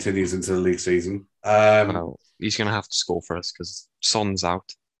that continues into the league season. Well, he's going to have to score for us because Son's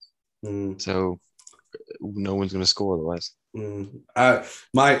out. So no one's going to score otherwise.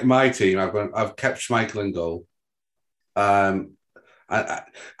 My team, I've kept Schmeichel in goal. I've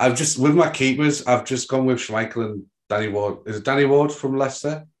just with my keepers, I've just gone with Schmeichel and Danny Ward. Is it Danny Ward from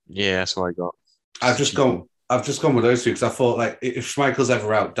Leicester? Yeah, that's what I got. I've just gone with those two because I thought like if Schmeichel's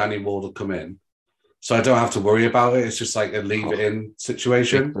ever out, Danny Ward will come in, so I don't have to worry about it. It's just like a leave it in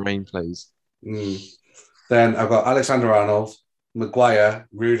situation. Remain plays. Then I've got Alexander-Arnold, Maguire,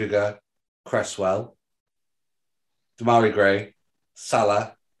 Rudiger, Cresswell, Demarai Gray,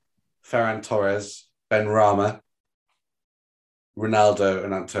 Salah, Ferran Torres, Benrahma, Ronaldo,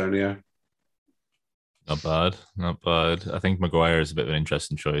 and Antonio. Not bad. I think Maguire is a bit of an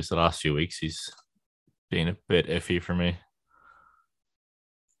interesting choice. The last few weeks, he's been a bit iffy for me.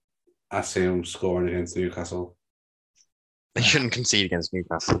 I see him scoring against Newcastle. They shouldn't concede against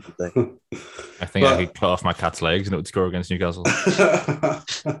Newcastle, should they? I think I could cut off my cat's legs and it would score against Newcastle.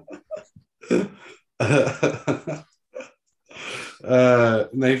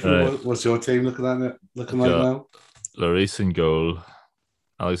 Nathan, what's your team looking like now? Lloris in goal,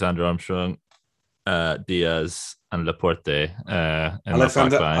 Alexander Armstrong, Diaz, and Laporte.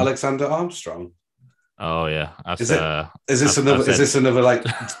 Alexander Armstrong. Oh yeah, is this another like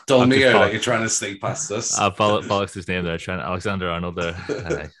Dolmio that you're trying to sneak past us? I'll bollocks his name there. Alexander Arnold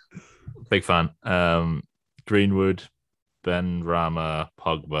there. Big fan. Greenwood, Benrahma,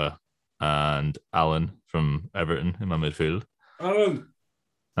 Pogba, and Allen from Everton in my midfield.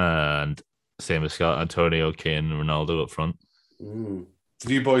 And same as Scott, Antonio, Kane, and Ronaldo up front. Did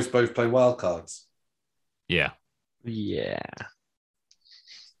you boys both play wildcards? Yeah. Yeah.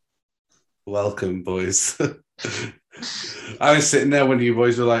 Welcome, boys. I was sitting there when you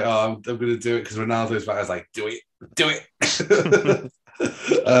boys were like, "Oh, I'm going to do it because Ronaldo's back." I was like, "Do it."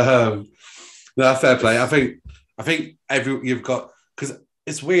 No, fair play. I think you've got because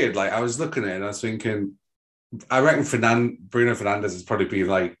it's weird. Like I was looking at it and I was thinking, I reckon Bruno Fernandes has probably been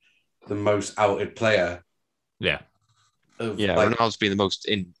like the most outed player. Yeah. Ronaldo's been the most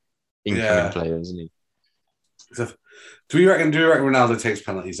incoming player, isn't he? So, do you reckon Ronaldo takes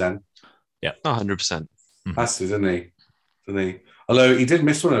penalties then? Yeah, 100%. Has to, didn't he? Although he did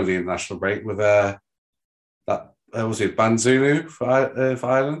miss one over the international break with that was it Banzunu for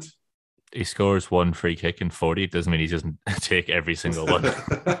Ireland. He scores one free kick in 40. It doesn't mean he doesn't take every single one. Do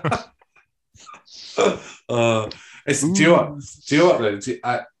you know what?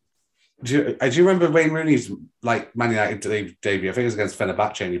 Do you remember Wayne Rooney's Man United debut? I think it was against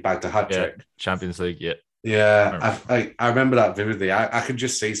Fenerbahce and he bagged a hat trick. Champions League, yeah. Yeah, I remember that vividly. I could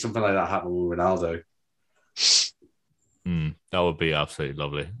just see something like that happen with Ronaldo. That would be absolutely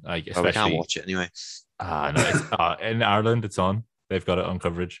lovely. We can't watch it anyway. No, in Ireland, it's on. They've got it on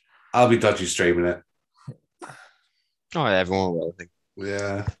coverage. I'll be dodgy streaming it. Oh, everyone will, I think.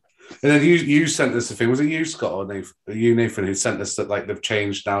 Yeah. And then you sent us a thing. Was it you, Scott, or Nathan, who sent us that they've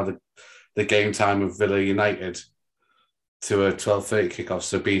changed now the game time of Villa United to a 12:30 kickoff,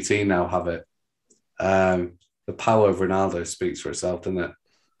 so BT now have it. The power of Ronaldo speaks for itself, doesn't it?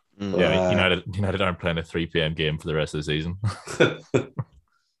 Yeah, United aren't playing a 3 p.m. game for the rest of the season.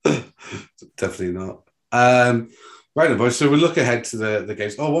 Definitely not. Right then, boys. So we'll look ahead to the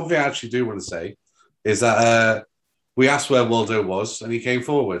games. Oh, one thing I actually do want to say is that we asked where Waldo was, and he came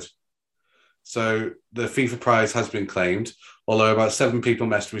forward. So the FIFA prize has been claimed, although about 7 people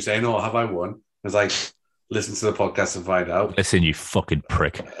messaged me saying, "Oh, have I won?" I was like, listen to the podcast and find out. Listen, you fucking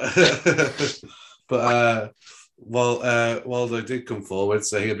prick. But Waldo did come forward,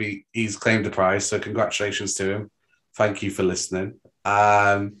 so he's claimed the prize. So congratulations to him. Thank you for listening.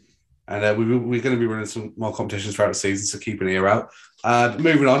 And we're going to be running some more competitions throughout the season, so keep an ear out.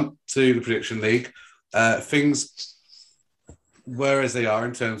 Moving on to the Prediction League, things where as they are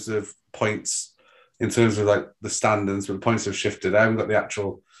in terms of points, in terms of the standings, but the points have shifted. I haven't got the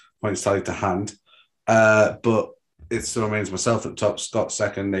actual points tallied to hand, but it still remains myself at the top, Scott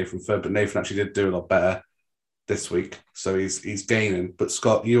second, Nathan third, but Nathan actually did do a lot better this week, so he's gaining. But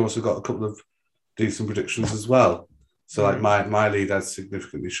Scott, you also got a couple of decent predictions as well. So my lead has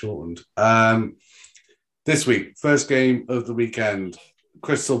significantly shortened. This week, first game of the weekend,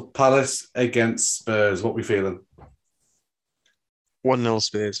 Crystal Palace against Spurs. What we feeling? 1-0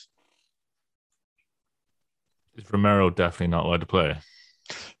 Spurs. Is Romero definitely not allowed to play?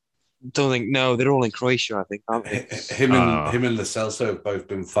 Don't think. No, they're all in Croatia, I think, aren't they? Him and Lo Celso have both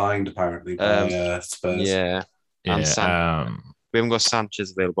been fined apparently by Spurs. Yeah. And we haven't got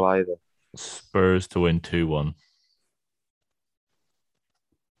Sanchez available either. Spurs to win 2-1.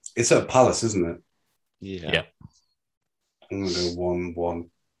 It's at Palace, isn't it? Yeah. I'm going to go 1-1.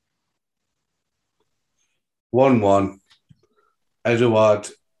 1-1. Edouard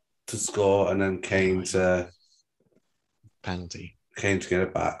to score and then Kane to... Penalty. Kane to get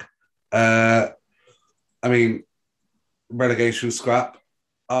it back. Relegation scrap.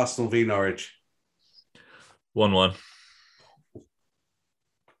 Arsenal v Norwich. 1-1.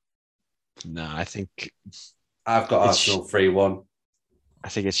 No, I think... I've got Arsenal 3-1. I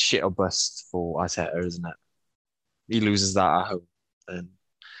think it's shit or bust for Arteta, isn't it? He loses that at home, then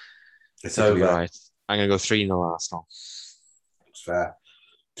it's over. Right. I'm going to go 3-0 Arsenal. It's fair.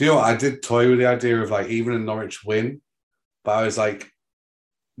 Do you know what? I did toy with the idea of even a Norwich win, but I was like,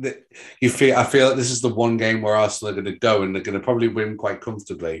 I feel like this is the one game where Arsenal are going to go and they're going to probably win quite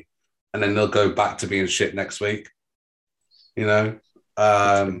comfortably, and then they'll go back to being shit next week. Yeah.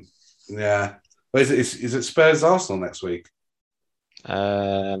 But is it Spurs Arsenal next week?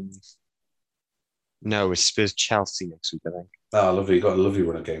 No, it's Spurs Chelsea next week, I think. Oh, lovely. You got a lovely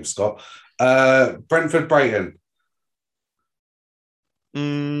run of games, Scott. Brentford Brighton.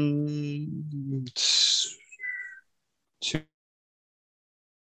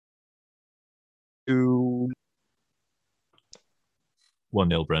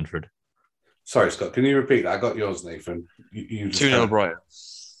 Brentford. Sorry, Scott, can you repeat that? I got yours, Nathan. 2-0 Brighton.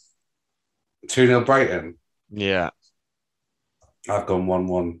 2-0 Brighton? Yeah. I've gone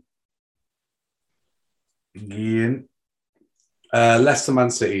 1-1. Ian. Leicester Man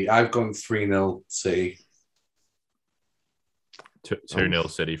City. I've gone 3-0 City.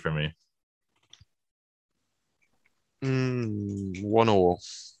 2-0 City for me. 1-1.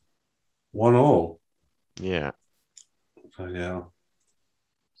 1-1? Yeah. Oh, yeah.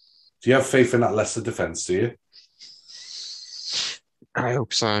 Do you have faith in that Leicester defence, do you? I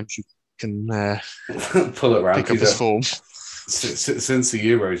hope so. You can pull it around. Pick up his form. Since the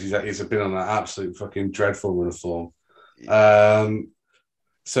Euros, he's been on an absolute fucking dreadful run of form.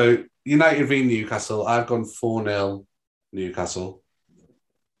 So United v Newcastle. I've gone 4-0 Newcastle.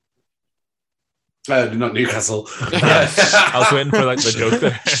 Not Newcastle. I was waiting for the joke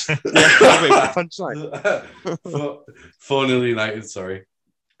there. Punchline. 4-0 United. Sorry.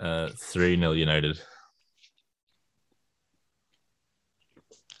 3-0 United.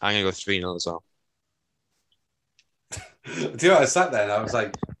 I'm gonna go 3-0 as well. Do you know what? I sat there and I was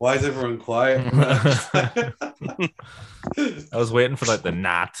like, why is everyone quiet? I was waiting for like the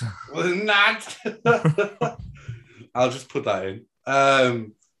gnat. I'll just put that in.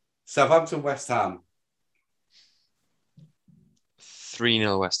 Southampton, West Ham.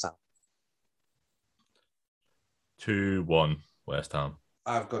 3-0 West Ham. 2-1 West Ham.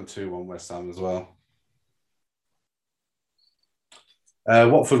 I've gone 2-1 West Ham as well.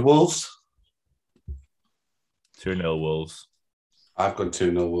 Watford, Wolves. 2-0 Wolves. I've gone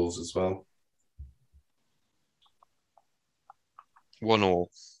 2-0 Wolves as well. 1-1.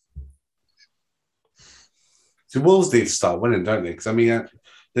 So Wolves need to start winning, don't they? Because I mean,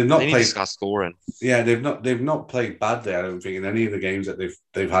 they've not They need played. to start scoring. Yeah, they've not played badly. I don't think in any of the games that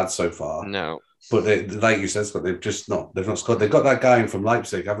they've had so far. No. But they, like you said, Scott, they've not scored. They've got that guy in from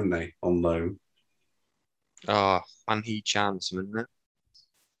Leipzig, haven't they, on loan? Oh, and he chance, isn't it?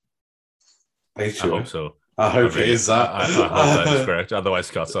 I hope so. I hope it is that. I hope that is correct. Otherwise,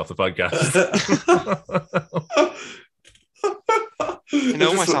 Scott's off the podcast. You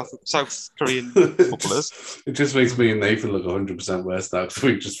know my South Korean footballers. It just makes me and Nathan look 100% worse now because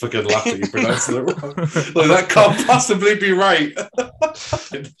we just fucking laughed at you pronouncing it wrong. Like, that can't possibly be right.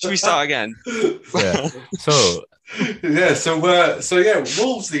 Should we start again? Yeah. So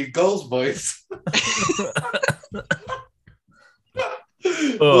Wolves need goals, boys.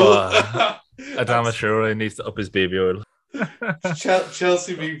 Adama Traore needs to up his baby oil.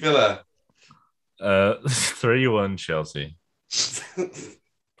 Chelsea v Villa. 3-1 Chelsea.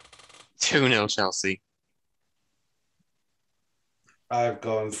 2-0 Chelsea. I've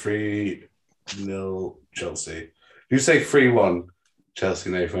gone 3-0 Chelsea. You say 3-1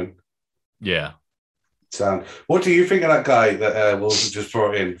 Chelsea, Nathan? Yeah. Sound. What do you think of that guy that Wolves have just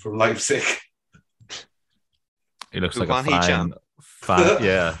brought in from Leipzig? He looks like a fan.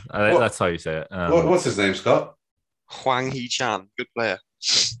 Yeah, that's how you say it. What's his name, Scott? Hwang Hee-chan. Good player.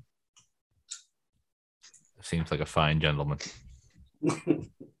 Seems like a fine gentleman.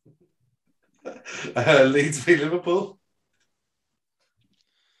 Leeds v Liverpool.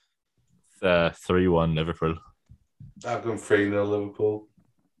 3-1 Liverpool. I've gone 3-0 Liverpool.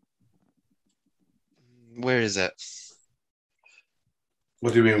 Where is it?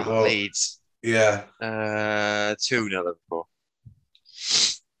 What do you mean? Well, Leeds. Yeah. 2-0 Liverpool.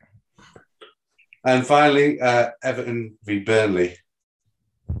 And finally, Everton v Burnley.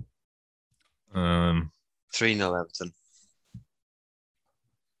 3-0 Everton.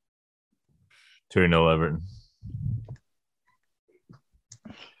 2-0 Everton.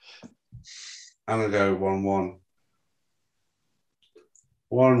 I'm going to go 1-1.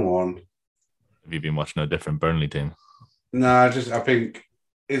 1-1. Have you been watching a different Burnley team? No, I think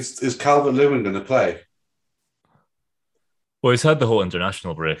is Calvert-Lewin going to play? Well, he's had the whole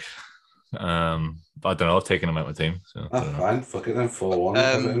international break. I don't know. I've taken him out of my team. So fine. Fuck it then.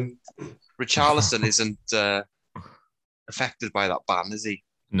 4-1. Richarlison isn't affected by that ban, is he?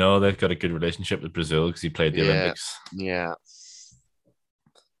 No, they've got a good relationship with Brazil because he played the Olympics. Yeah.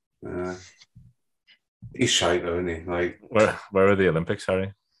 He's shite though, isn't he? Like, where are the Olympics,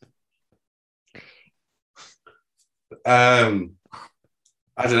 Harry? I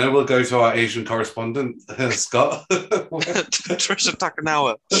don't know. We'll go to our Asian correspondent, Scott. Trisha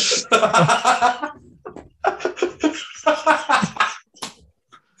Takanawa.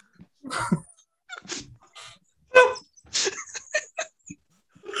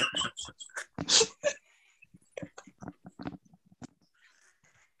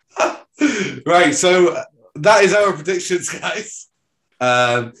 Right, so that is our predictions, guys.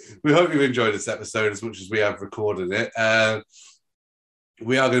 We hope you enjoyed this episode as much as we have recorded it.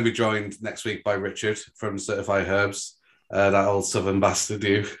 We are going to be joined next week by Richard from Certified Herbs, that old southern bastard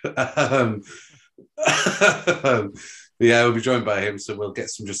you. We'll be joined by him, so we'll get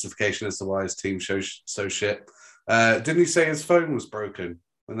some justification as to why his team shows so shit. Didn't he say his phone was broken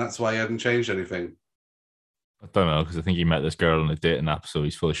and that's why he hadn't changed anything? I don't know, because I think he met this girl on a dating app, so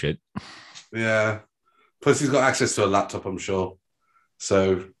he's full of shit. Yeah. Plus, he's got access to a laptop, I'm sure.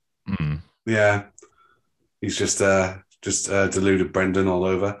 So, yeah, he's just deluded Brendan all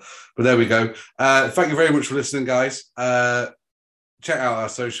over. But there we go. Thank you very much for listening, guys. Check out our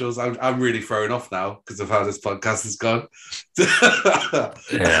socials. I'm really thrown off now because of how this podcast has gone.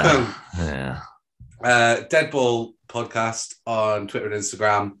 Deadball Podcast on Twitter and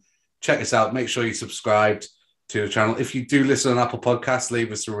Instagram. Check us out. Make sure you subscribed to the channel. If you do listen on Apple Podcasts,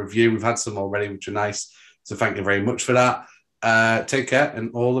 leave us a review. We've had some already, which are nice. So thank you very much for that. Take care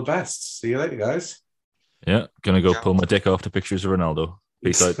and all the best. See you later, guys. Yeah, gonna go pull my dick off the pictures of Ronaldo.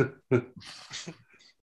 Peace out.